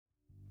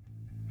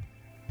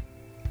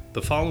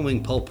The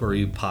following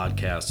Pulpery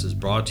podcast is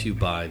brought to you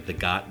by The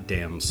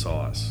Goddamn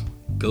Sauce.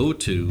 Go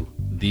to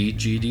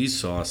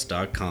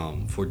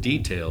thegdsauce.com for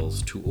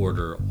details to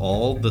order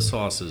all the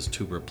sauces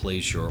to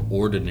replace your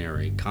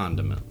ordinary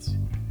condiments.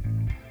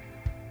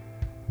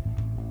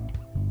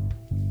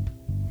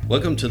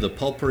 Welcome to the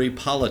Pulpery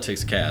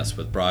Politicscast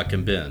with Brock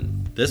and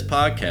Ben. This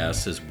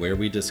podcast is where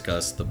we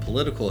discuss the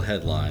political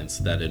headlines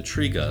that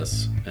intrigue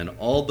us and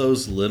all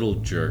those little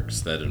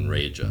jerks that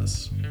enrage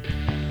us.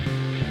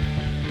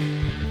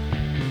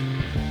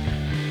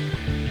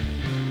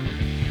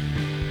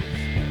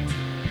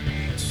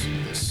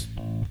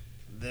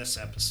 This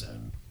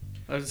episode.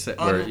 I would say,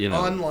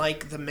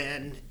 unlike the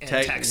men in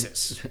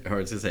Texas. Or I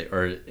was going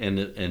to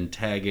say, and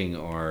tagging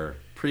our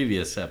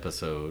previous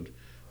episode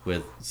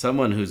with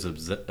someone who's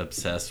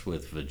obsessed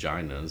with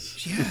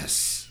vaginas.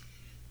 Yes.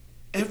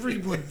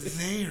 Everyone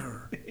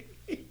there.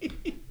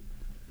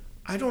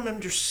 I don't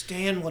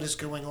understand what is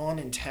going on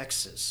in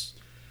Texas.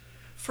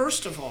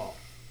 First of all,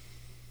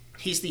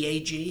 he's the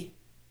AG.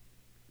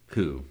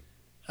 Who?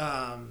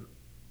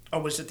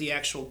 Or was it the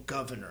actual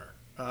governor?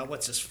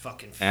 What's his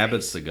fucking face?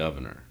 Abbott's the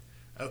governor.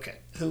 Okay.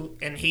 Who?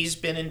 And he's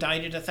been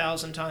indicted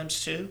 1,000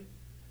 times too?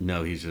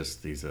 No, he's a...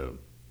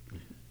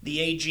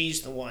 The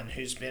AG's the one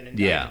who's been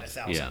indicted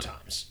 1,000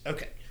 times.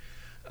 Okay.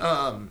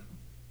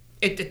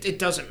 It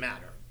doesn't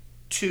matter.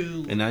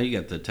 And now you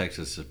got the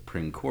Texas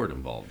Supreme Court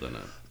involved in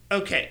it.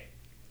 Okay.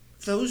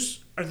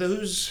 Are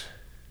those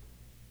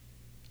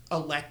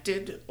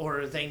elected, or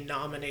are they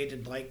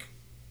nominated like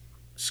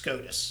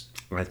SCOTUS?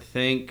 I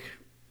think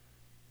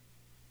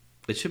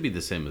it should be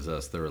the same as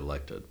us. They're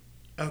elected.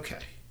 Okay.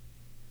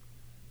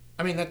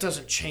 I mean, that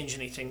doesn't change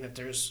anything that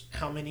there's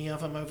how many of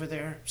them over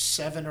there?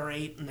 7 or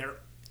 8, and they're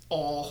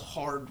all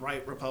hard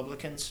right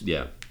Republicans?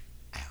 Yeah.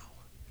 Ow.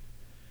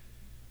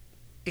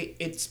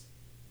 It's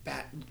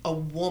bad. A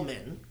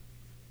woman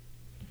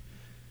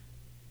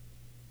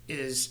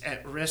is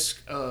at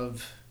risk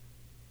of...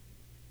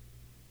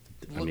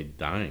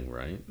 dying,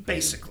 right?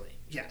 Basically,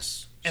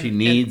 yes. She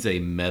needs a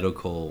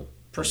medical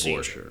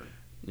procedure. Abortion.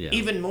 Yeah.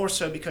 Even more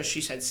so because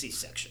she's had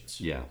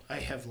C-sections. Yeah. I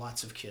have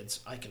lots of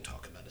kids. I can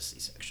talk about a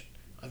C-section.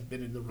 I've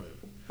been in the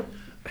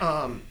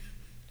room.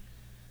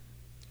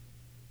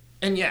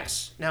 And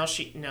yes, now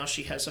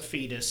she has a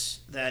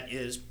fetus that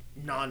is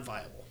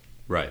non-viable.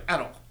 Right. At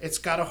all. It's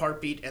got a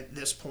heartbeat at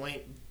this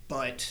point,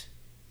 but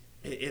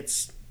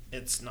it's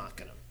not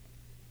gonna.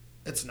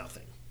 It's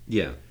nothing.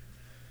 Yeah.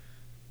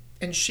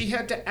 And she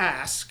had to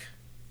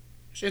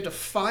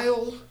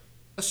file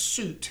a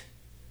suit,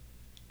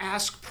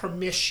 ask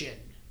permission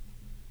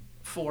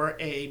for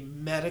a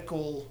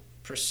medical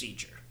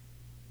procedure.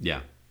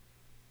 Yeah.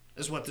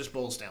 Is what this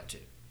boils down to.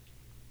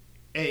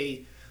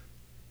 A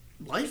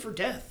life or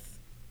death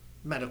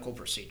medical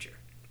procedure.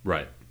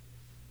 Right.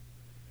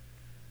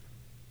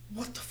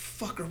 What the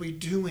fuck are we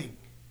doing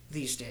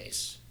these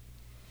days?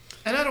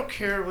 And I don't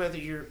care whether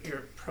you're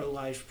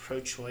pro-life,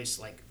 pro-choice,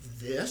 like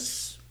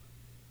this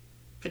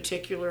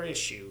particular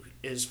issue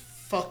is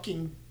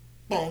fucking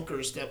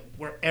bonkers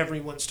where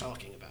everyone's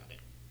talking about it.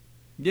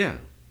 Yeah.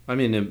 I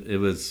mean, it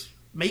was...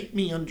 Make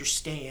me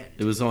understand.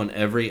 It was on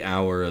every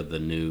hour of the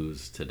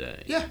news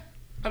today. Yeah.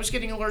 I was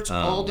getting alerts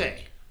all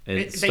day.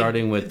 They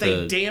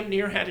damn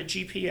near had a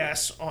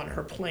GPS on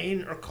her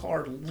plane or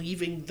car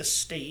leaving the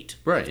state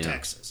of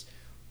Texas.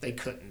 They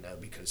couldn't, though,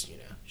 because,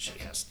 she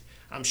has...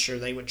 I'm sure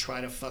they would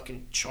try to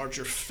fucking charge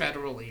her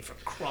federally for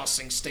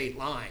crossing state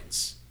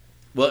lines.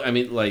 Well, I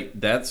mean,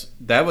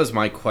 that was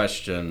my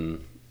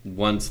question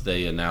once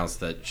they announced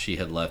that she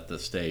had left the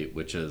state,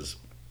 which is...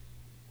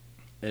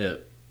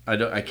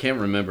 I can't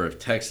remember if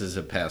Texas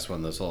had passed one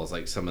of those laws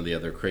like some of the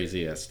other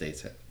crazy-ass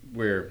states have,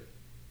 where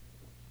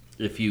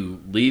if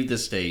you leave the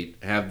state,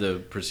 have the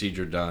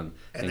procedure done,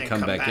 and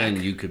come back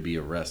in, you could be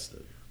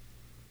arrested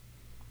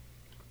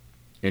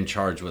and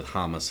charged with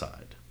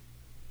homicide.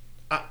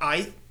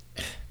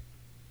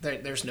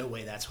 There's no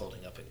way that's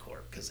holding up in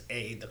court because,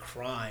 A, the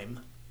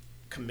crime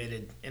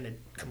committed in a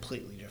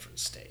completely different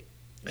state.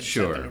 It's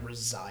sure. Going to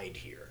reside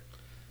here.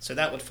 So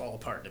that would fall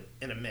apart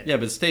in a minute. Yeah,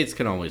 but states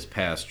can always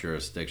pass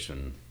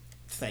jurisdiction.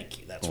 Thank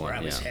you. That's where I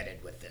was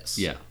headed with this.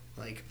 Yeah.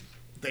 Like,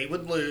 they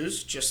would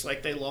lose, just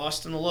like they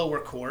lost in the lower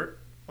court,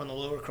 when the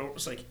lower court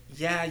was like,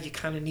 yeah, you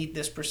kind of need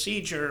this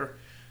procedure.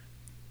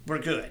 We're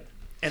good.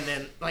 And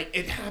then,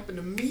 it happened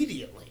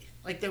immediately.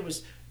 There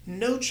was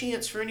no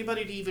chance for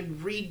anybody to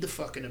even read the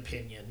fucking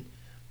opinion.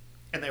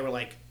 And they were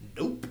like,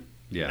 nope.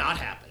 Yeah. Not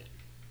happening.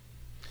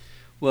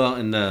 Well,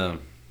 and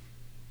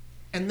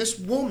this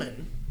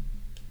woman...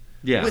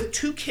 Yeah. With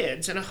 2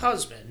 kids and a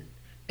husband,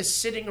 is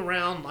sitting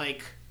around I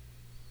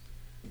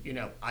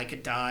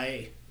could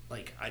die.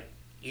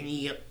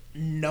 Any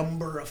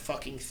number of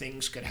fucking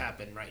things could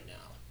happen right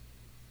now.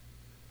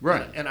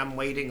 Right. And I'm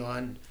waiting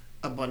on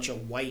a bunch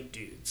of white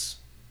dudes.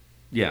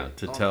 Yeah,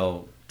 to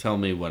tell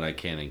me what I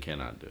can and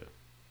cannot do.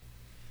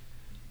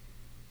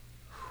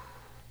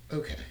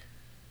 Okay.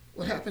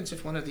 What happens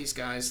if one of these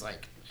guys,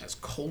 has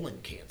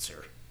colon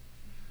cancer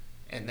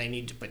and they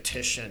need to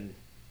petition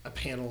a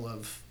panel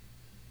of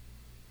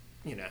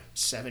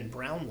 7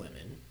 brown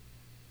women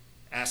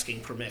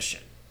asking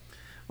permission.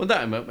 Well,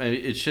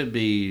 it should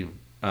be,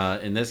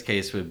 in this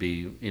case, would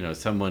be,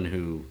 someone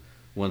who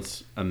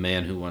a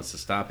man who wants to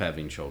stop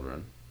having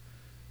children,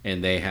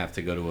 and they have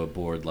to go to a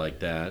board like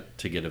that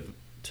to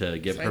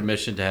get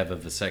permission to have a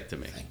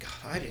vasectomy. Thank God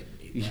I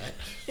didn't need that.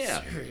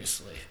 Yeah.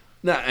 Seriously.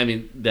 No, I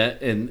mean,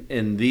 that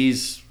in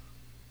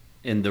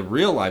the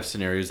real life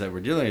scenarios that we're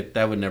dealing with,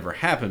 that would never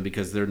happen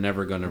because they're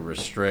never going to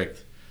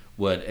restrict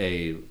what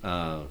a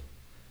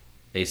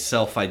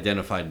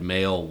self-identified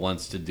male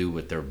wants to do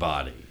with their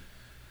body.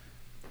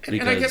 Because,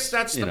 and I guess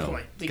that's the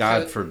point.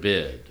 God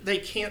forbid. They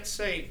can't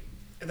say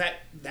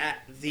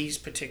that these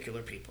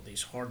particular people,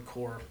 these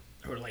hardcore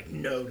who are like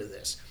no to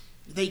this,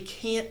 they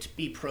can't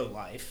be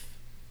pro-life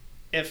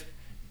if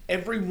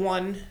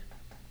everyone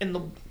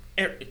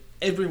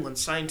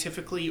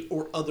scientifically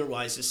or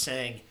otherwise is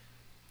saying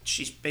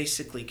she's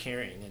basically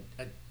carrying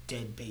a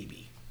dead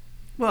baby.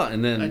 Well,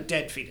 and then a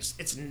dead fetus.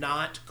 It's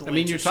not going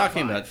to you're survive.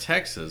 Talking about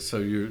Texas, so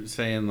you're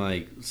saying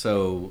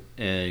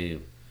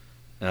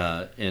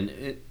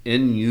an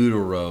in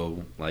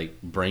utero,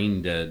 like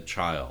brain dead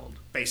child,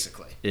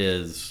 basically,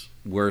 is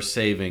worth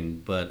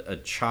saving, but a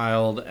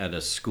child at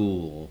a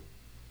school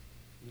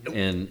nope.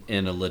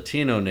 in a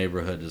Latino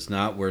neighborhood is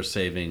not worth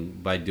saving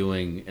by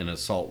doing an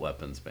assault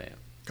weapons ban.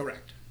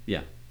 Correct.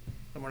 Yeah.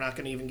 And we're not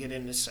going to even get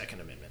into the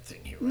Second Amendment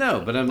thing here.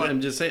 No, but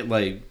I'm just saying,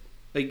 like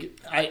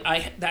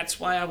I that's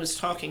why I was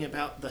talking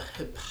about the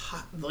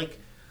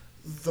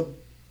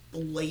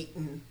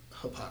blatant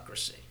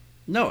hypocrisy.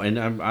 No, and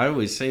I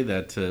always say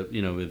that to,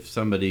 if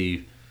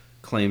somebody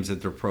claims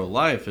that they're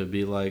pro-life, it'd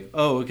be like,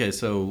 oh, okay,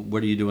 so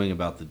what are you doing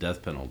about the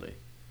death penalty?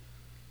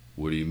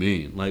 What do you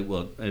mean? Like,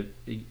 well,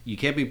 you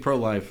can't be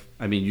pro-life.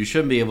 I mean, you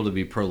shouldn't be able to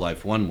be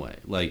pro-life one way.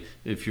 Like,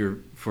 if you're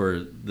for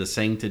the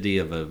sanctity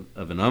of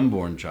an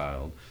unborn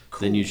child,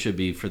 cool. Then you should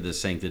be for the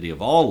sanctity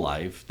of all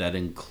life. That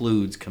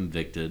includes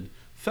convicted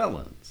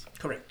felons.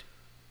 Correct.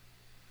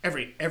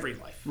 Every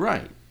life.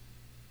 Right.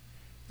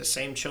 The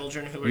same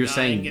children who are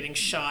dying, getting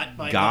shot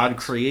by God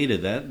dogs.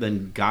 Created that.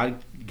 Then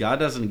God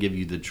doesn't give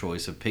you the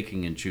choice of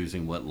picking and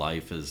choosing what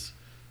life is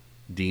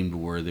deemed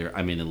worthy.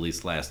 I mean, at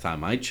least last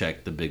time I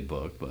checked the big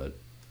book, but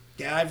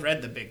yeah, I've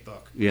read the big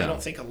book. Yeah. I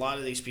don't think a lot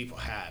of these people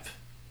have.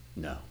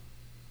 No.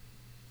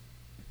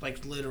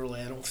 Like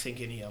literally, I don't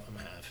think any of them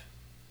have.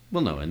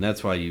 Well, no, and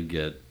that's why you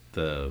get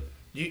the.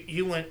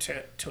 You went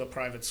to a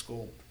private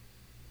school,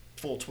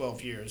 full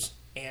 12 years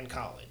and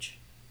college.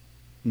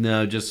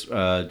 No, just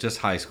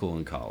high school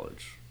and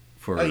college.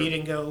 You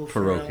didn't go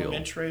for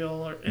elementary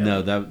or? Yeah.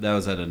 No, that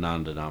was at a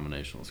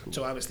non-denominational school.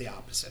 So I was the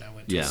opposite. I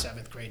went to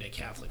 7th grade at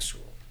Catholic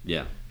school.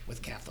 Yeah.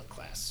 With Catholic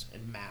class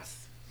and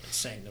math and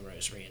sang the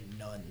rosary and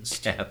nuns.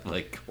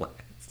 Catholic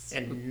class.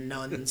 And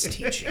nuns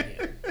teaching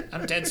you.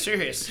 I'm dead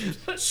serious.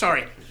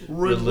 Sorry,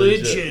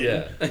 religion.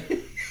 Yeah.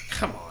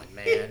 Come on,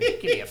 man.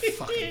 Give me a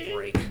fucking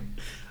break.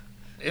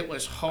 It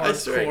was hardcore. I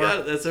swear to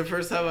God, that's the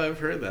first time I've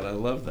heard that. I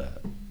love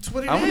that. That's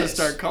what it is. I'm going to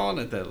start calling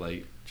it that.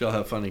 Like, y'all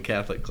have fun in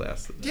Catholic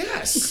class today.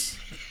 Yes.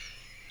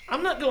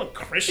 I'm not going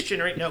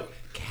Christian right now.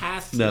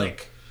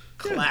 Catholic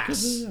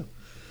class.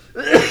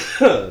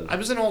 Yeah, I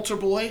was an altar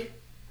boy.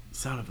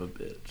 Son of a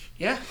bitch.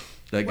 Yeah.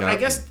 I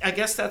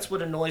guess that's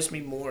what annoys me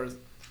more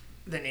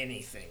than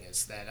anything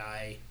is that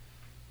I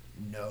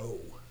know.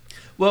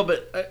 Well,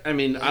 but I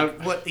mean,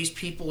 what these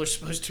people are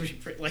supposed to be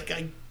like.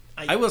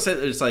 I will say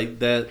it's like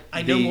that.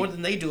 I know more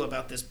than they do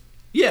about this.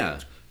 Yeah,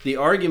 the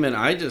argument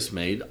I just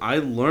made, I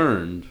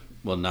learned.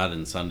 Well, not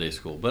in Sunday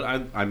school, but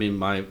I mean,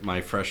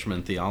 my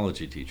freshman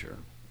theology teacher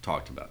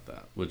talked about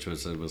that, which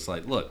was it was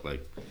like, look,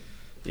 like,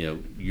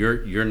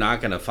 you're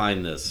not going to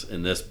find this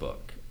in this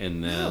book,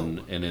 and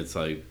then and it's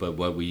like, but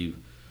what we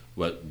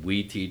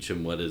teach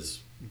and what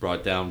is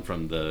brought down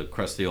from the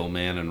crusty old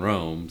man in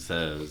Rome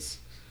says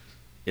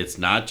it's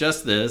not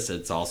just this,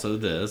 it's also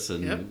this,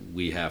 and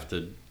we have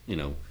to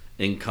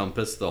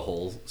encompass the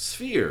whole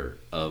sphere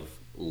of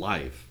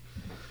life.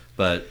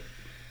 But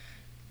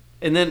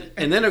and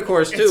then of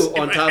course too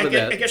on top of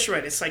that, I guess you're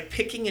right. It's like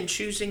picking and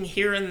choosing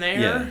here and there.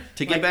 Yeah.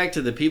 To get back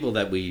to the people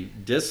that we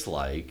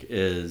dislike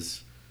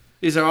is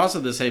these are also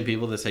the same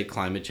people that say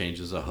climate change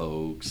is a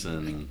hoax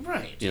and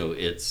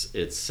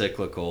it's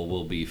cyclical,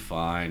 we'll be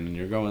fine, and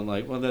you're going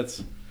like, well,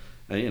 that's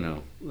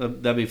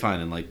that'd be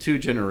fine in like 2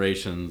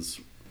 generations.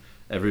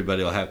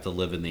 Everybody will have to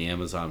live in the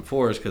Amazon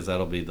forest because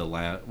that'll be the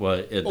last.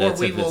 Well,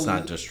 that's if it's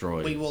not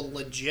destroyed. We will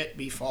legit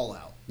be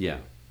fallout. Yeah.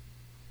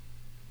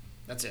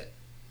 That's it.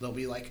 There'll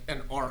be like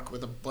an ark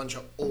with a bunch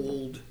of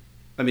old.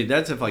 I mean,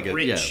 that's if like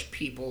rich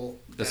people.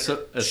 A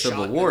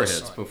civil war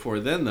hits.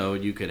 Before then, though,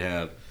 you could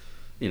have,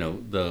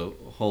 the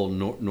whole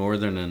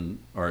northern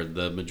or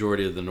the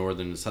majority of the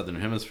northern and southern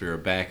hemisphere are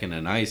back in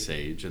an ice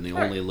age, and the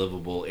only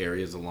livable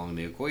areas along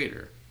the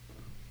equator.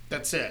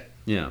 That's it.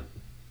 Yeah.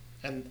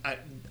 And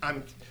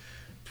I'm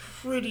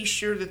pretty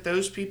sure that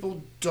those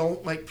people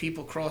don't like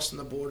people crossing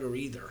the border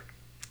either.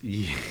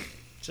 Yeah.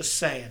 Just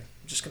saying.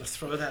 I'm just going to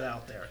throw that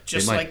out there.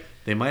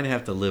 They might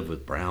have to live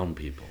with brown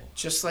people.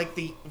 Just like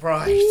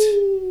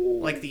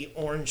like the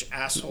orange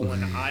asshole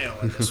in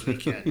Iowa this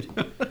weekend.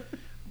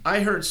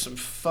 I heard some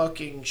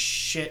fucking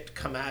shit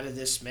come out of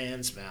this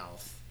man's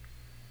mouth.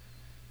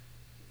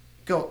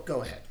 Go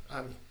ahead.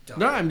 I'm done.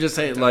 No, I'm just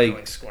saying,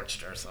 going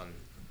scorched earth on.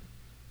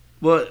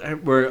 Well,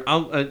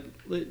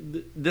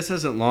 this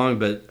isn't long,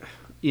 but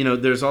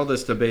there's all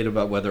this debate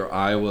about whether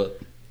Iowa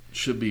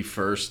should be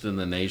first in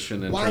the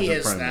nation. In Why terms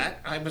of is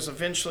that? I was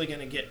eventually going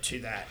to get to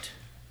that.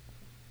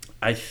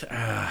 I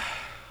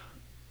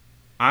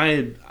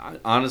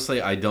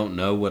honestly, I don't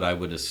know. What I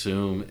would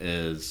assume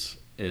is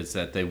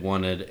that they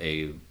wanted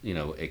a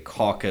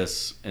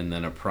caucus and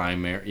then a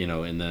primary,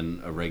 and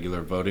then a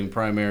regular voting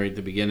primary at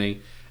the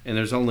beginning. And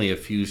there's only a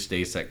few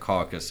states that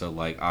caucus, so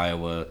like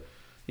Iowa,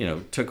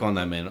 took on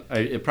that man.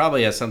 It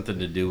probably has something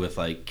to do with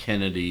like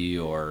Kennedy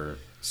or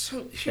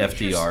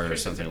FDR or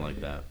something like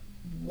that.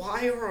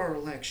 Why are our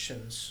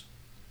elections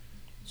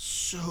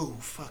so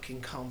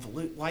fucking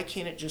convoluted? Why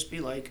can't it just be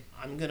like,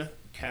 I'm going to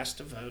cast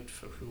a vote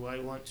for who I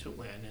want to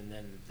win, and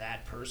then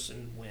that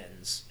person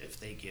wins if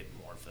they get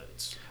more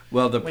votes?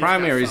 Well, the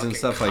primaries and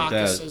stuff like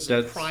that.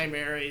 That's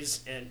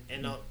primaries and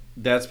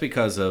that's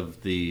because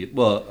of the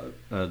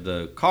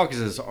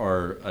caucuses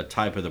are a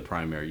type of the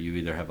primary. You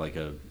either have like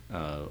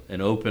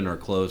an open or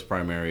closed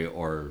primary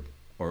or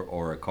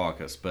a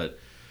caucus, but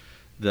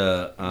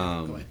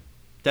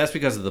that's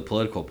because of the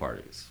political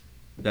parties.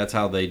 That's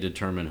how they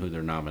determine who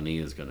their nominee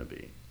is going to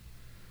be.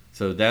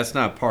 So that's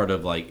not part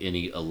of like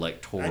any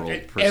electoral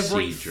procedure.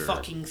 Every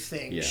fucking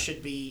thing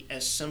should be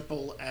as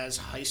simple as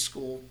high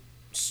school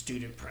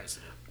student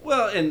president.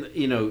 Well, and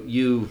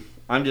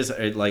I'm just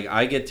like,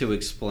 I get to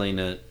explain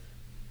it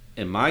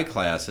in my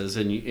classes,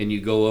 and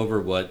you go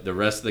over what the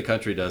rest of the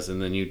country does,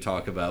 and then you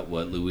talk about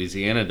what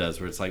Louisiana does,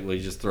 where it's like, well,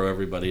 you just throw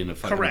everybody in a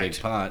fucking big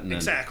pot, and then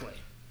exactly.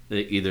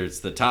 Either it's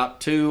the top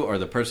two or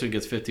the person who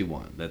gets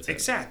 51. That's it.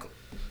 Exactly.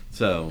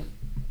 So,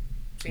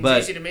 seems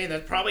easy to me.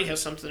 That probably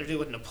has something to do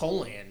with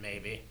Napoleon,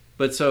 maybe.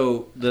 But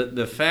so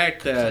the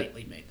fact that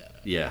completely made that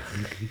up. Yeah.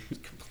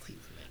 Completely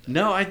made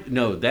that up.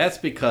 No, that's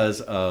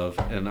because of,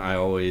 and I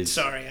always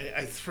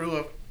I threw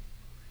up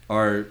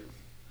our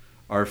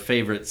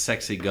favorite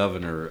sexy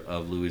governor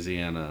of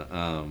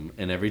Louisiana,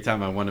 and every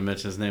time I want to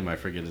mention his name, I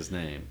forget his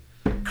name.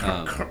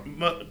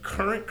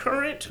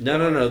 Current?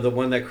 No, the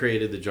one that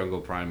created the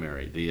jungle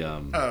primary, the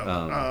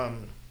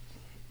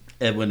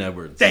Edwin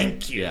Edwards.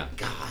 Thank you. Yeah.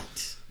 God,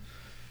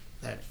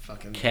 that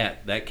fucking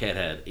cat. That cat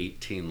had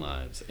 18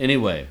 lives.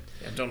 Anyway,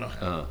 I don't know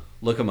how.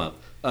 Look him up.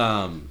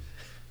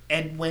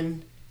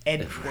 Edwin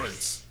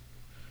Edwards.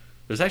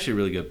 There's actually a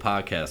really good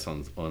podcast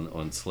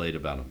on Slate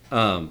about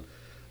him.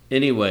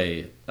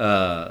 Anyway,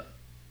 but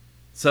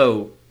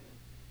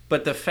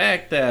the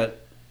fact that,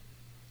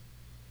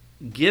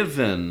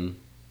 given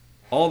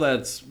all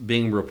that's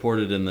being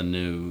reported in the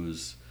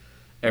news,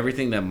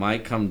 everything that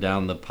might come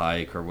down the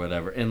pike or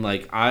whatever, and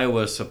like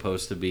Iowa's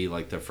supposed to be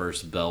like the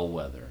first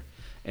bellwether,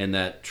 and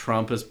that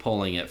Trump is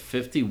polling at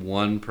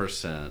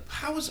 51%.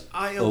 How is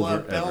Iowa a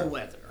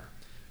bellwether?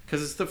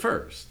 Because it's the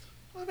first.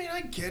 I mean,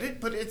 I get it,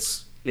 but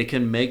it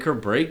can make or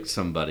break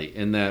somebody.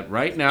 In that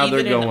right now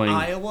even they're going. In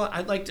Iowa,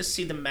 I'd like to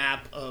see the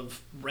map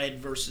of red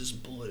versus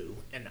blue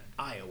in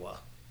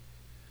Iowa.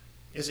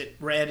 Is it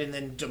red and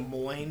then Des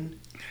Moines?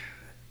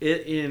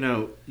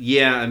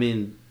 Yeah. I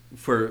mean,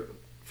 for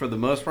the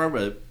most part,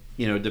 but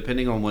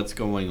depending on what's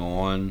going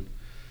on,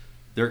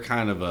 they're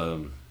kind of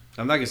I'm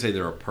not gonna say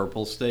they're a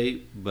purple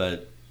state,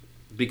 but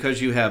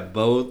because you have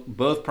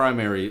both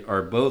primary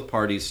or both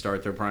parties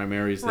start their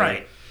primaries there,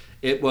 right.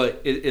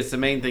 It's the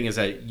main thing is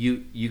that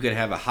you could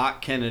have a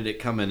hot candidate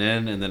coming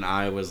in, and then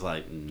Iowa's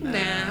like,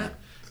 nah.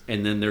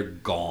 And then they're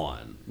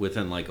gone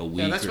within like a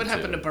week. Yeah, that's what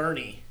happened to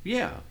Bernie.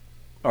 Yeah,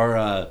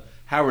 or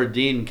Howard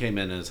Dean came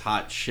in as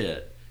hot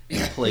shit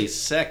and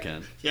placed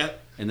second. Yep.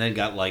 And then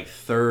got like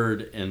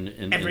third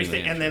in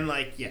everything, and then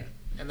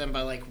and then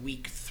by like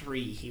week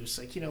 3, he was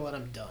like, you know what,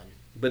 I'm done.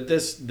 But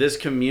this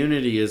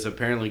community is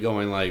apparently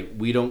going like,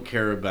 we don't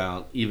care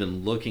about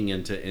even looking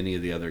into any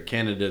of the other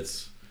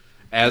candidates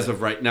as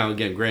of right now.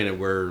 Again, granted,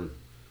 we're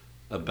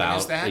about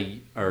is that?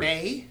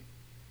 May?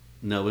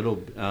 No,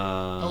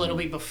 it'll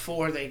be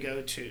before they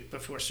go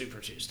before Super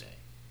Tuesday.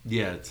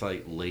 Yeah, it's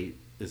like late.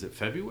 Is it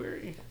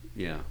February?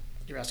 Yeah.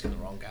 You're asking the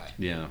wrong guy.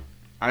 Yeah,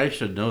 I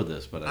should know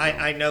this, but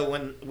I know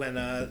when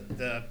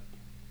the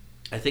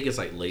I think it's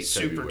like late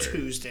Super February.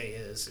 Tuesday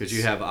is. Because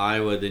you have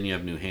Iowa, then you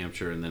have New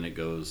Hampshire, and then it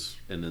goes,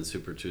 and then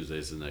Super Tuesday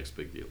is the next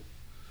big deal.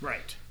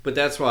 Right. But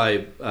that's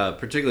why,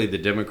 particularly the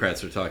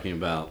Democrats are talking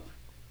about,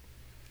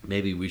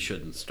 maybe we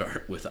shouldn't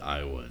start with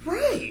Iowa.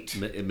 Right.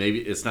 Maybe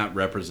it's not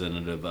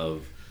representative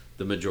of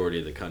the majority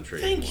of the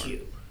country anymore. Thank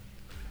you.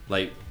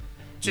 Like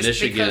just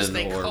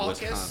Michigan or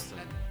Wisconsin.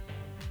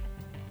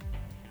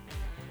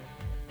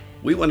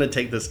 We want to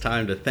take this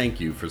time to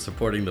thank you for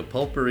supporting the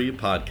Pulpery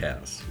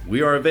Podcast.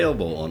 We are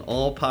available on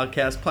all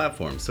podcast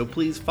platforms, so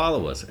please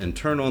follow us and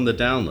turn on the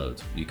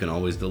downloads. You can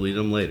always delete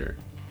them later.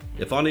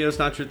 If audio is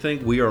not your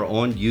thing, we are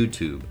on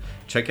YouTube.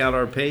 Check out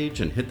our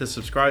page and hit the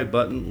subscribe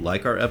button,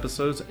 like our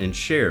episodes, and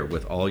share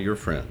with all your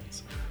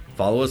friends.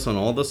 Follow us on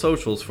all the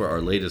socials for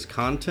our latest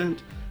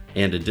content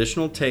and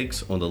additional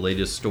takes on the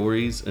latest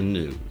stories and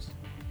news.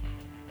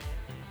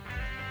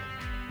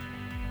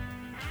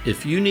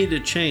 If you need a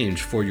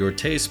change for your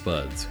taste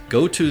buds,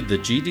 go to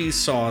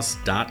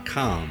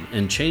thegdsauce.com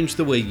and change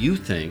the way you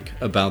think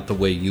about the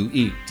way you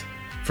eat.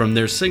 From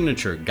their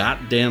signature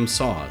goddamn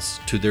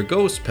sauce to their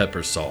ghost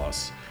pepper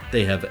sauce,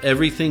 they have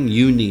everything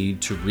you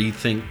need to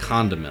rethink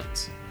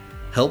condiments.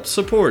 Help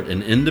support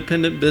an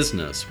independent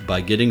business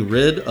by getting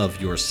rid of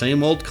your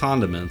same old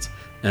condiments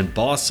and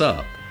boss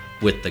up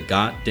with the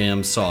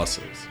goddamn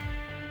sauces.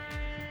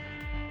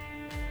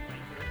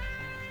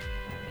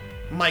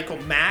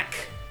 Michael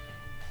Mack.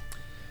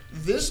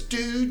 This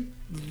dude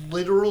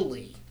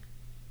literally...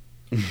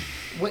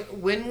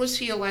 when was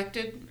he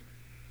elected?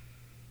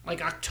 Like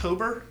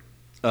October?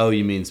 Oh,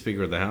 you mean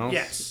Speaker of the House?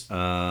 Yes.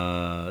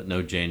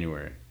 No,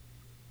 January.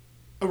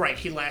 Oh, right.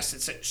 He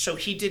lasted... So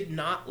he did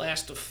not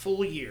last a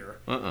full year.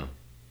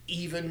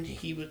 Even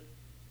he would...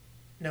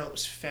 No, it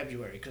was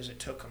February because it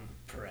took him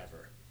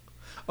forever.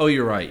 Oh,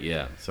 you're right.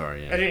 Yeah.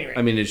 Sorry. Yeah. At any rate.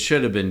 I mean, it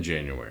should have been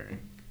January.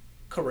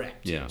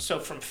 Correct. Yeah. So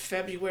from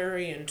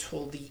February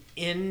until the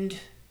end...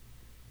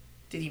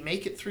 Did he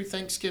make it through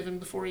Thanksgiving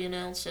before he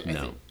announced it?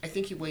 No. I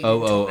think he waited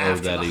until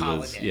after that the he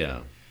holiday. was, yeah.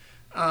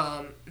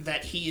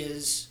 That he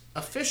is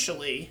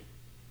officially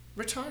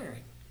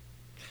retiring.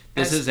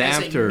 This is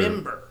after a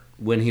member.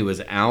 When he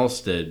was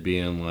ousted,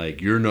 being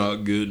like, "You're not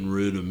getting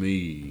rid of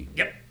me."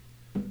 Yep.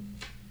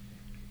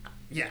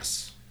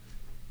 Yes.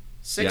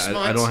 6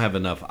 months. I don't have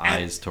enough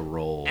eyes to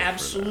roll.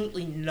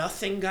 Absolutely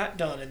nothing got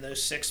done in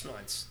those 6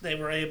 months. They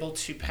were able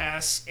to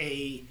pass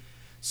a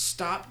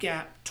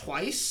stopgap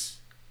twice.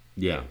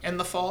 Yeah. In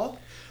the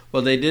fall?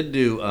 Well, they did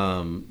do,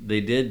 well,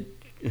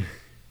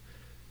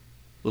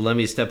 let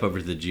me step over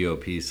to the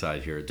GOP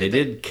side here. They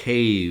did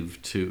cave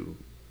to,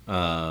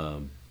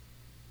 no,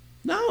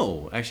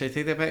 actually, I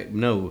take that back.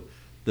 No,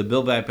 the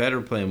Build Back Better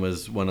plan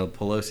was one of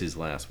Pelosi's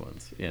last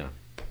ones. Yeah.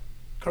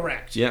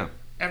 Correct. Yeah.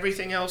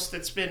 Everything else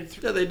that's been...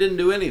 Yeah, they didn't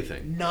do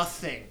anything.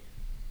 Nothing.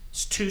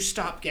 It's 2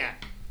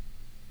 stopgap.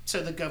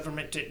 So the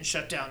government didn't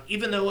shut down,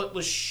 even though it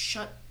was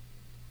shut.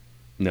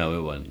 No,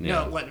 it wasn't. Yeah.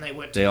 No, it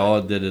wasn't. They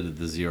all did it at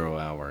the 0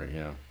 hour,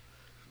 yeah.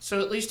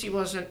 So at least he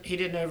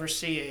didn't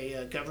oversee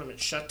a government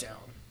shutdown.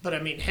 But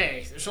I mean,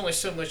 hey, there's only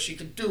so much you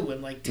could do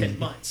in like 10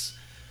 months.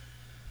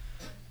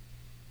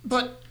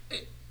 But,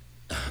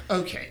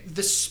 okay,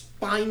 the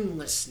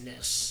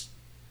spinelessness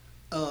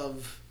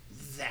of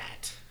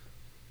that.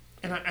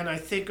 And I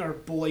think our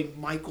boy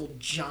Michael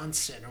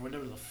Johnson, or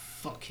whatever the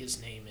fuck his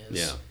name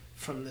is,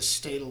 from the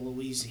state of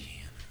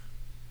Louisiana.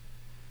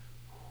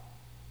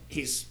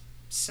 He's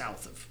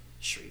south of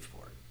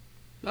Shreveport.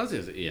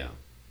 Yeah.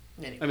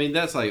 Anyway. I mean,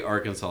 that's like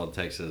Arkansas,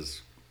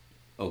 Texas,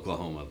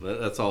 Oklahoma.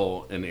 That's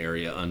all an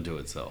area unto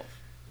itself.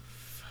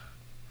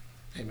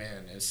 Hey,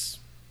 man, as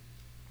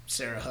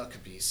Sarah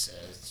Huckabee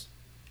says,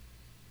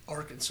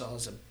 Arkansas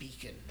is a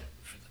beacon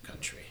for the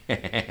country.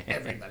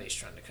 Everybody's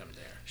trying to come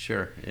there.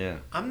 Sure, yeah.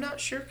 I'm not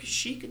sure because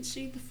she can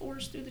see the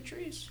forest through the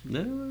trees.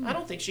 No. I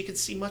don't think she could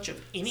see much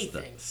of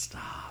anything.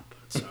 Stop.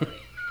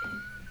 Sorry.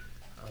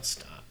 I'll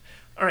stop.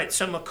 All right,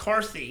 so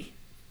McCarthy,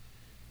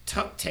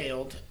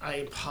 tuck-tailed. I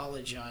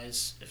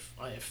apologize if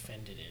I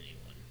offended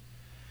anyone.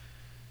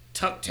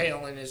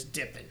 Tuck-tailing is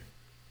dipping.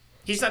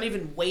 He's not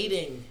even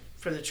waiting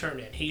for the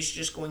turn-in. He's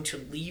just going to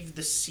leave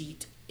the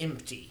seat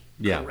empty.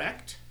 Yeah.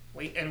 Correct?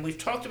 And we've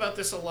talked about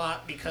this a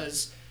lot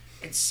because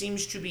it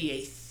seems to be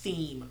a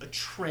theme, a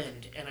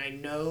trend. And I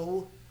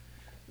know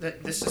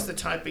that this is the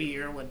type of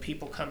year when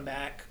people come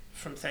back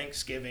from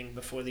Thanksgiving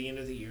before the end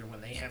of the year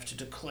when they have to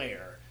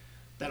declare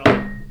that...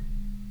 Wow,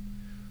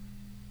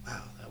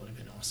 that would have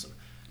been awesome.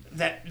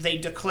 That they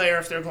declare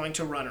if they're going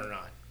to run or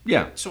not.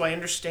 Yeah. So I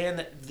understand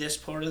that this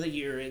part of the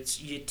year,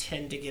 you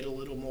tend to get a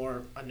little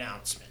more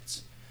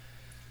announcements.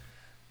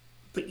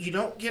 But you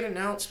don't get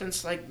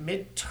announcements like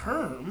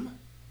midterm,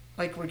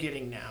 like we're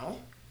getting now.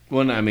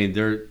 Well, I mean,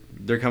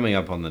 they're coming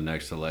up on the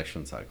next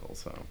election cycle,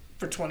 so.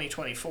 For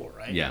 2024,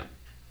 right? Yeah.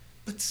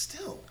 But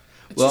still.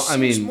 Well, I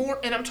mean. More,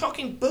 and I'm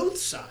talking both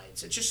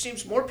sides. It just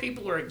seems more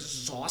people are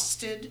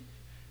exhausted.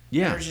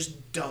 Yeah. They're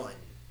just done.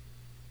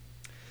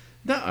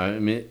 No, I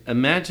mean,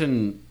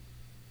 imagine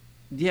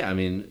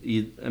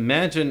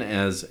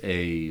as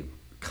a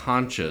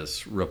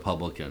conscious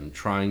Republican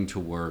trying to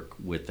work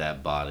with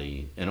that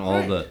body and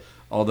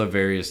all the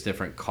various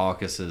different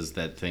caucuses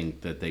that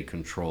think that they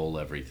control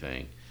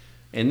everything.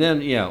 And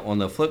then, on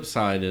the flip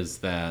side is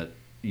that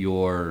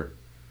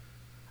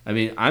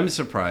I'm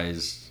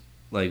surprised,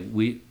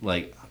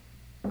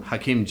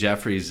 Hakeem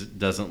Jeffries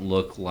doesn't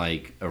look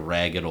like a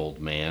ragged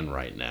old man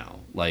right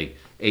now. Like,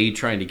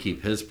 trying to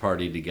keep his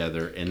party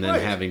together and then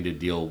having to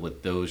deal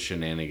with those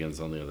shenanigans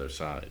on the other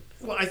side.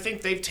 Well, I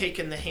think they've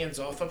taken the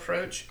hands-off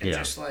approach and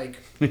just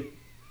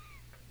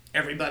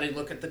everybody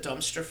look at the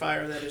dumpster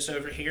fire that is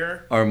over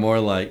here. Or more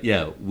like,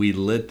 we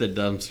lit the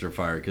dumpster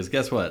fire because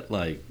guess what?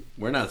 Like,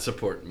 we're not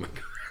supporting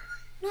McCarthy.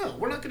 No,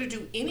 we're not going to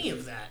do any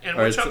of that. And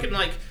we're talking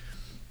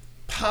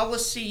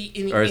policy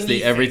in or it's anything.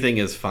 the everything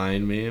is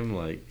fine meme,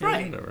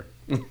 whatever.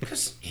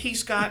 Because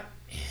he's got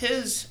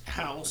his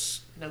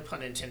house, no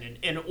pun intended,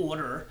 in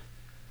order.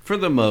 For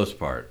the most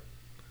part.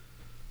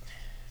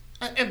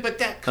 But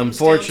that comes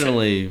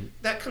unfortunately, down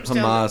to, that comes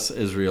Hamas, down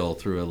to, Israel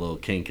threw a little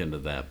kink into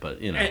that, but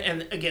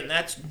And again,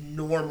 that's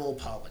normal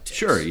politics.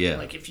 Sure, yeah.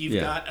 Like if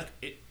you've got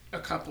a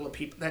couple of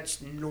people,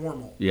 that's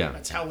normal. Yeah.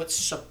 That's how it's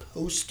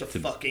supposed to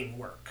fucking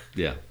work.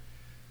 Yeah.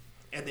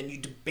 And then you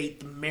debate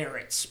the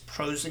merits,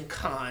 pros and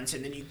cons,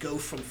 and then you go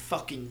from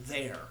fucking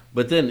there.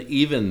 But then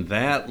even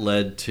that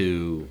led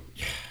to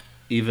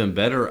even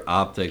better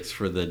optics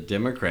for the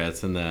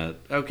Democrats in that,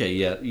 okay,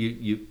 yeah,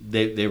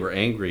 they were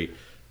angry,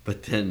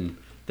 but then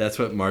that's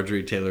what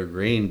Marjorie Taylor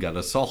Greene got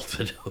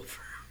assaulted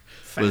over.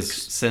 Facts. Was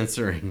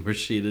censoring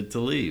Rashida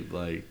Tlaib.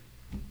 Like,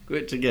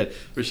 which again,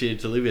 Rashida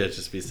Tlaib would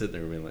just be sitting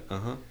there being like,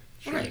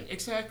 sure. Right,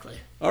 exactly.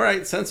 All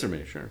right, censor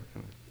me, sure.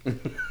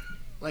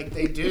 Like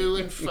they do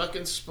in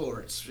fucking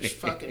sports. Just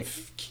fucking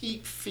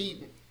keep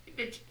feeding.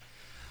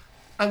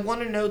 I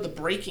want to know the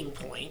breaking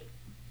point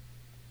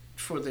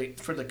for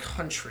the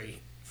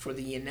country, for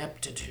the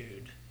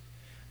ineptitude.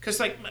 Because,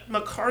 like,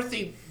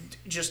 McCarthy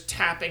just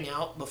tapping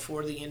out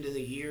before the end of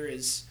the year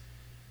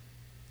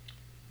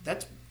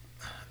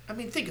I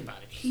mean, think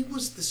about it. He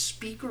was the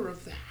Speaker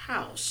of the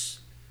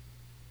House,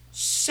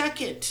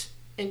 second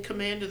in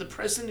command of the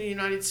President of the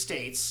United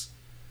States,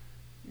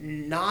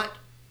 not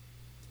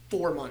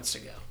 4 months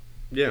ago.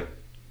 Yeah.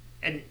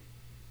 And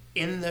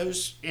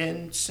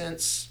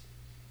since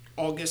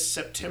August,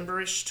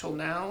 September-ish till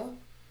now,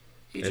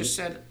 he just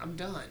said, I'm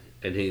done.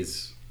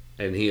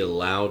 And he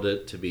allowed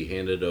it to be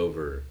handed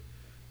over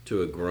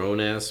to a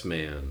grown-ass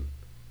man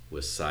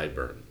with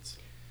sideburns.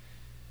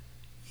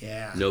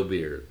 Yeah. No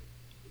beard.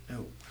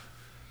 Nope.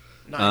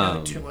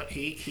 Not too much.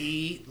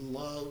 He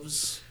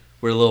loves...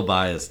 We're a little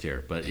biased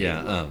here, but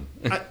yeah.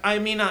 I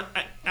mean, I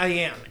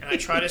am. And I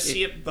try to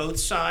see it both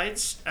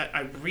sides.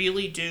 I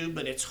really do,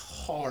 but it's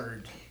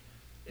hard.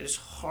 It is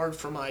hard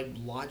for my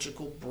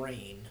logical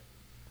brain.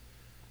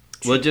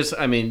 Well, just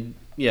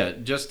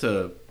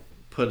to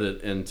put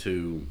it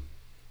into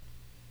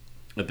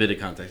a bit of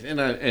context, and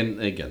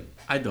again,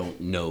 I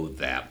don't know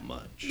that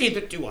much.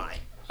 Neither do I.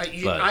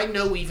 I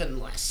know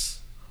even less.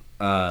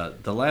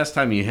 The last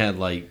time you had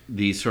like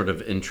these sort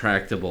of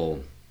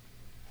intractable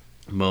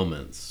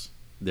moments,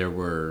 there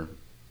were,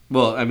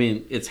 well, I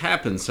mean, it's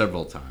happened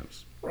several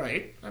times.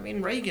 Right. I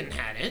mean, Reagan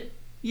had it.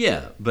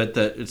 Yeah, but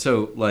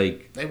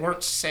they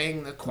weren't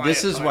saying the quiet.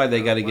 This is why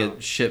they got to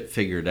get shit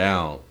figured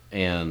out,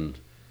 and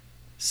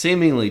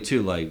seemingly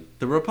too, like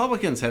the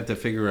Republicans have to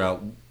figure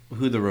out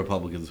who the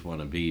Republicans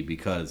want to be,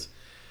 because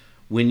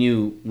when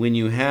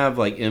you have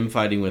like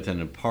infighting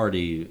within a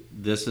party,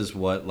 this is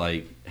what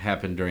like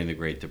happened during the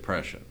Great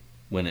Depression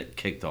when it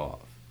kicked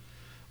off,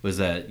 was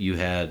that you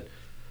had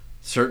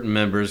certain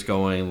members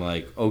going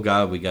like, oh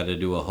God, we got to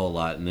do a whole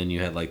lot, and then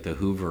you had like the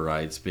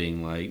Hooverites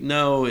being like,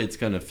 no, it's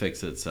going to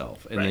fix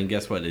itself, and then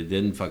guess what? It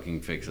didn't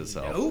fucking fix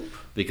itself. Nope.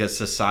 Because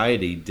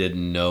society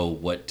didn't know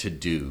what to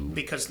do.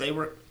 Because they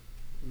were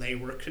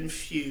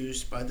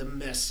confused by the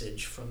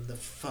message from the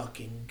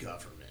fucking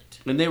government.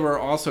 And they were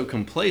also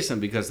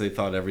complacent because they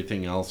thought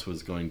everything else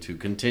was going to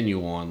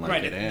continue on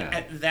like it had.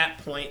 At that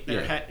point,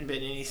 there hadn't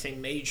been anything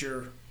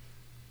major.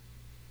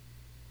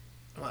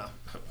 Well,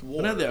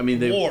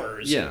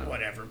 wars,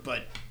 whatever.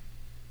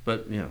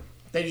 But yeah,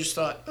 they just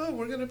thought, oh,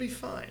 we're going to be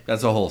fine.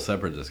 That's a whole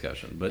separate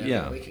discussion. But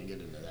yeah, we can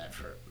get into that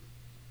for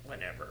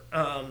whenever.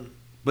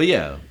 But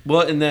yeah,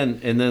 well, and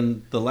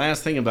then the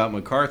last thing about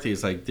McCarthy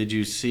is like, did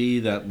you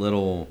see that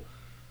little?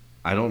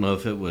 I don't know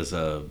if it was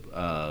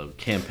a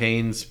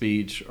campaign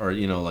speech or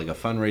like a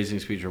fundraising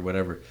speech or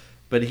whatever,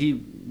 but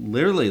he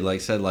literally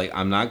like said like,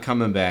 I'm not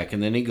coming back,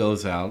 and then he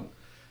goes out,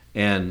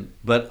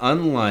 but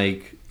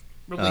unlike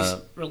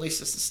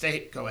releases the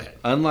state. Go ahead.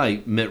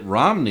 Unlike Mitt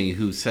Romney,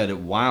 who said it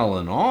while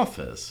in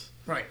office,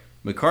 right?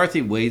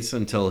 McCarthy waits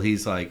until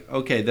he's like,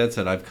 okay, that's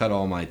it. I've cut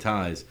all my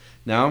ties.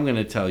 Now I'm going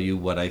to tell you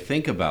what I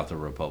think about the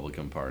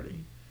Republican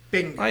Party.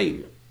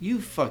 Bingo. You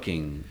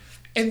fucking.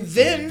 And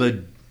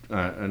then. Call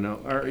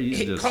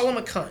him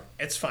a cunt.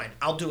 It's fine.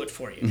 I'll do it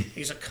for you.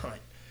 He's a cunt.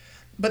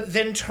 But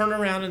then turn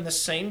around in the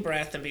same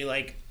breath and be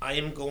like, I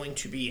am going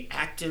to be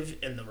active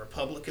in the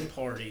Republican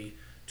Party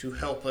to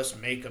help us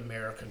make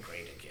America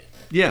great again.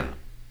 Yeah.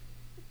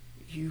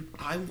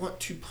 I want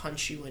to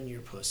punch you in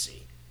your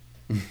pussy.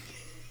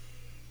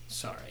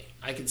 Sorry.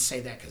 I can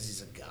say that because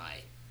he's a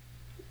guy.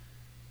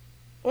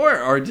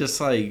 Or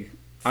just like...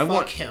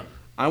 Fuck him.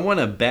 I want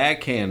to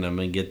backhand him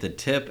and get the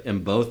tip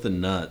and both the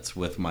nuts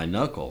with my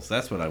knuckles.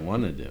 That's what I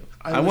want to do.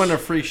 I want a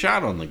free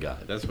shot on the guy.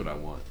 That's what I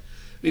want.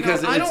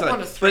 Because I don't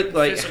want to threaten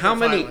physical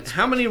violence.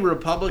 How many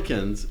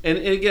Republicans, and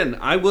again,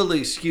 I will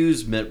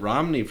excuse Mitt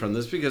Romney from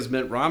this because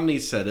Mitt Romney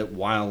said it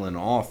while in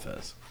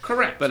office.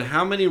 Correct. But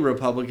how many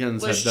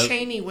Republicans Liz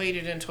Cheney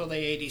waited until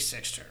they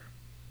 86'd her.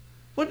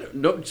 What?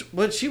 No,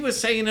 but she was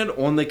saying it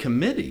on the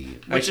committee.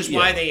 Which is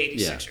why they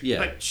 86'd her. Yeah.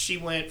 But she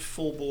went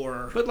full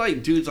bore. But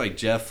like dudes like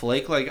Jeff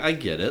Flake, like I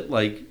get it.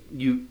 Like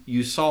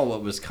you saw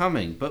what was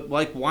coming. But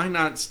like why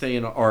not stay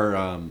in, or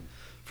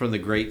from the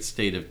great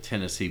state of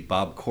Tennessee,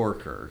 Bob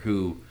Corker,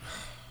 who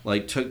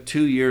like took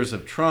 2 years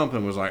of Trump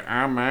and was like,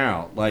 I'm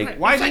out. Like, right.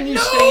 why didn't you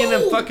stay in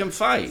and fucking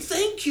fight?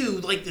 Thank you.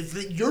 Like,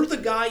 you're the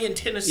guy in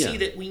Tennessee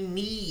that we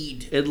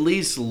need. At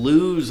least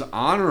lose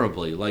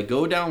honorably. Like,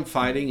 go down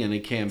fighting in a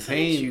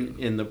campaign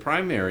in the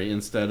primary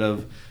instead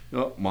of,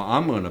 well,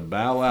 I'm going to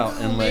bow out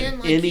and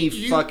let any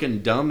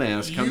fucking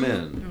dumbass come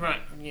in.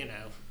 Right,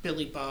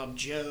 Billy Bob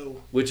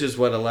Joe. Which is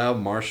what allowed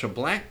Marsha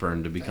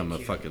Blackburn to become a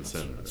fucking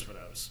senator. That's what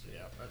I was,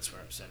 that's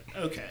where I was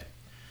at. Okay.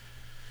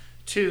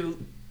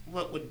 To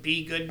what would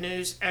be good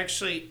news?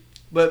 Actually,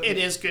 but it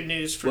is good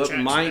news for Jack Smith.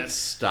 What might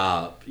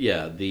stop,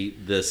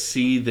 the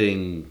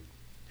seething...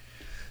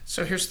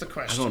 So here's the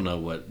question. I don't know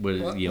what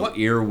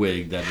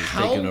earwig that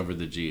has taken over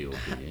the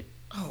GOP.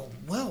 Oh,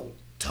 well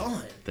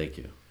done. Thank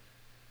you.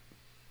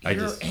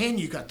 And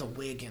you got the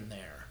wig in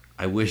there.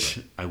 I wish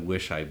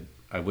I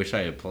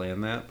had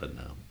planned that, but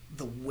no.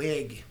 The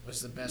wig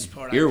was the best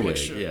part. Earwig,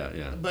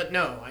 yeah. But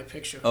no, I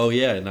picture. Oh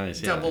yeah, nice.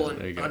 Double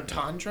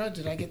entendre.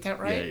 Did I get that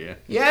right? Yeah.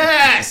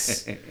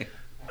 Yes.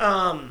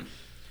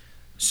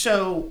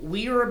 So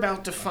we are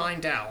about to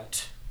find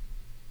out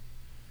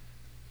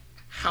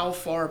how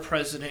far a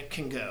president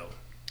can go.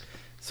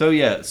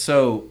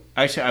 So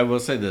actually, I will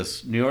say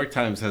this: New York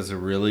Times has a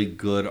really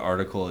good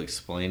article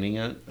explaining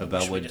it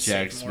about what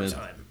Jack Smith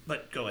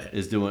but go ahead.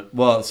 is doing.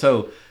 Well,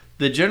 so.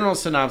 The general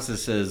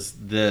synopsis is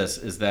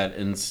that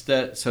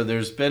instead, so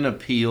there's been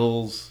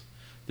appeals.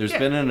 There's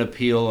been an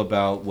appeal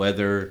about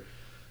whether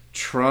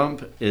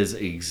Trump is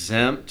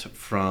exempt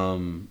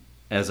from,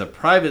 as a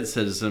private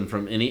citizen,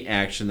 from any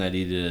action that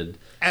he did.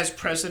 As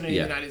president of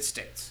the United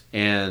States.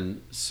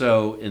 And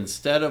so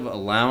instead of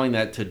allowing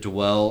that to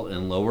dwell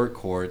in lower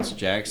courts,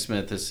 Jack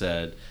Smith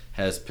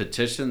has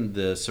petitioned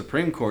the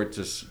Supreme Court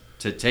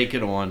to take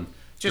it on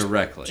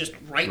directly. Just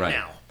right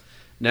now.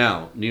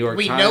 Now, New York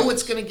Times... We know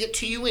it's going to get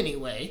to you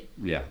anyway.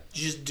 Yeah.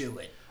 Just do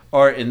it.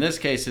 Or in this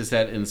case, is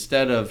that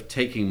instead of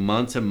taking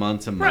months and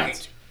months and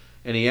months... Right.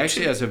 And he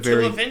actually has a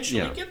very... To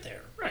eventually get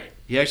there. Right.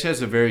 He actually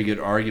has a very good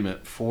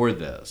argument for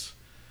this,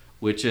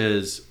 which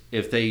is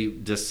if they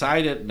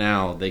decide it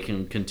now, they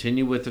can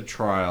continue with the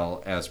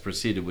trial as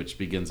proceeded, which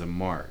begins in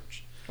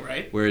March.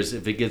 Right. Whereas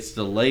if it gets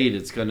delayed,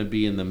 it's going to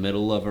be in the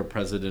middle of a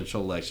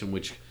presidential election,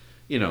 which...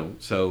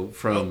 so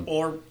from...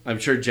 I'm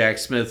sure Jack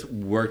Smith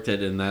worked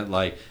it in that,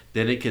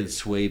 then it can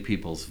sway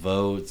people's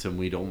votes, and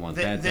we don't want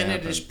that to happen. Then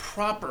it is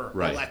proper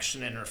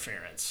election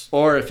interference.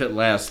 Or if it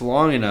lasts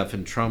long enough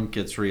and Trump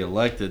gets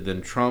reelected,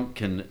 then Trump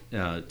can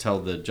tell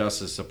the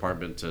Justice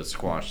Department to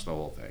squash the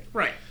whole thing.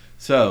 Right.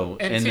 So,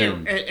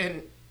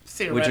 and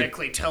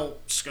theoretically tell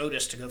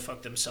SCOTUS to go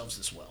fuck themselves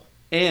as well.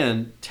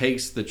 And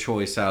takes the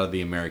choice out of the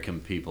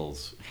American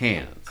people's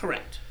hands.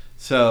 Correct.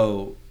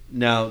 So...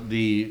 Now,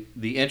 the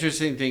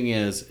interesting thing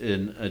is,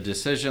 in a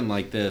decision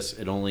like this,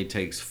 it only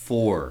takes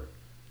 4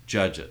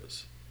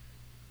 judges.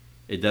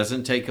 It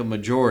doesn't take a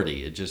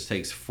majority. It just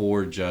takes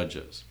 4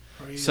 judges.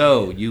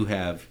 So you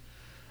have,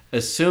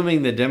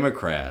 assuming the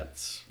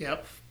Democrats, I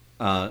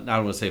don't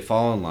want to say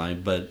fall in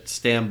line, but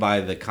stand by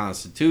the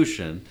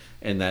Constitution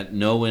and that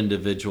no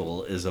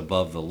individual is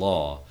above the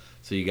law.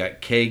 So you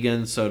got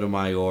Kagan,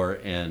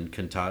 Sotomayor, and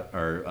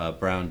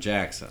Brown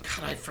Jackson.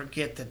 God, I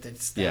forget that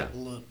that's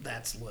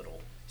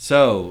little.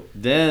 So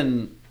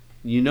then,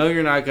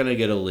 you're not going to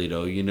get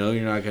Alito.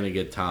 You're not going to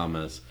get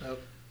Thomas.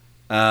 Nope.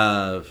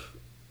 I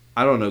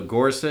don't know.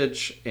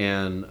 Gorsuch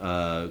and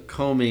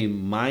Comey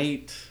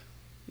might.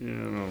 I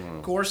don't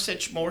know.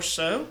 Gorsuch more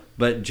so.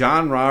 But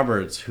John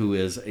Roberts, who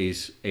is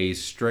a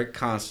strict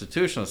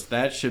constitutionalist,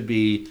 that should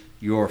be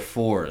your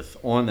 4th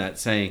on that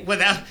saying.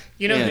 Without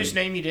whose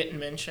name you didn't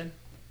mention?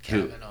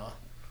 Kavanaugh.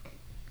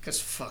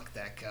 Because fuck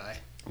that guy.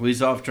 Well,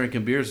 he's off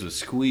drinking beers with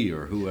Squee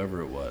or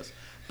whoever it was.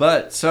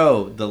 But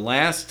so the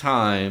last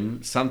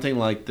time something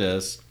like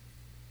this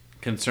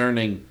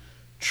concerning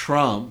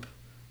Trump.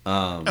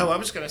 I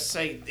was going to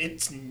say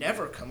it's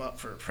never come up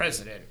for a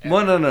president. Ever.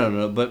 Well,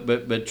 no.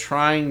 But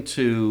trying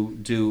to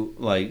do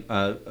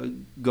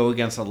go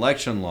against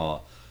election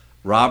law,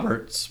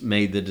 Roberts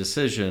made the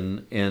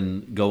decision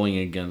in going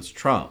against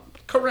Trump.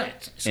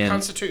 Correct. It's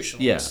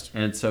constitutionalist.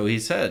 Yeah, and so he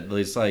said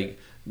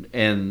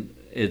and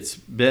it's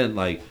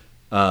been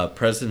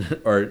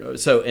president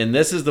and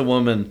this is the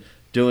woman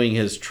doing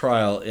his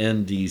trial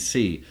in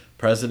D.C.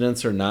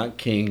 Presidents are not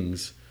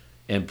kings,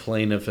 and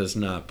plaintiff is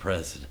not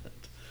president.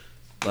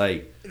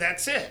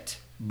 That's it.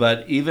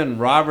 But even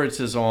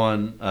Roberts is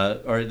on,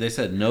 or they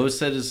said no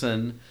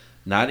citizen,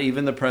 not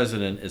even the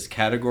president, is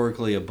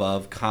categorically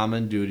above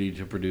common duty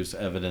to produce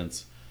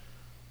evidence,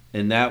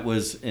 and that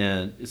was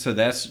so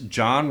that's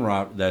John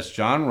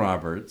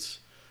Roberts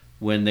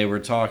when they were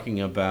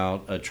talking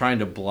about trying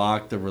to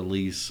block the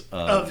release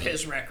of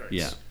his records.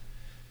 Yeah.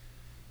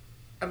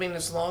 I mean,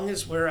 as long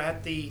as we're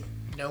at the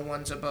no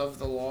one's above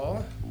the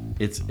law.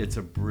 It's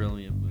a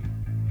brilliant movie.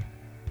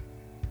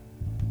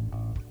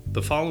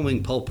 The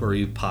following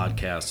Pulpery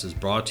podcast is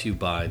brought to you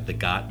by The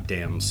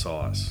Goddamn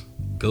Sauce.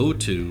 Go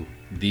to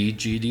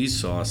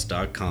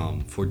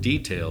thegdsauce.com for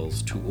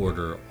details to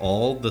order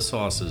all the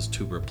sauces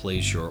to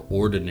replace your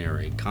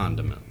ordinary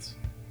condiments.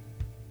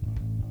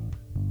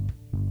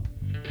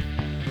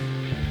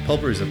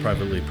 Pulpery is a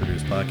privately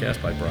produced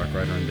podcast by Brock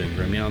Ryder and Ben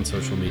Grimia, on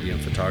social media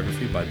and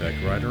photography by Beck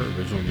Ryder,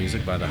 original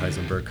music by the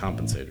Heisenberg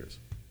Compensators.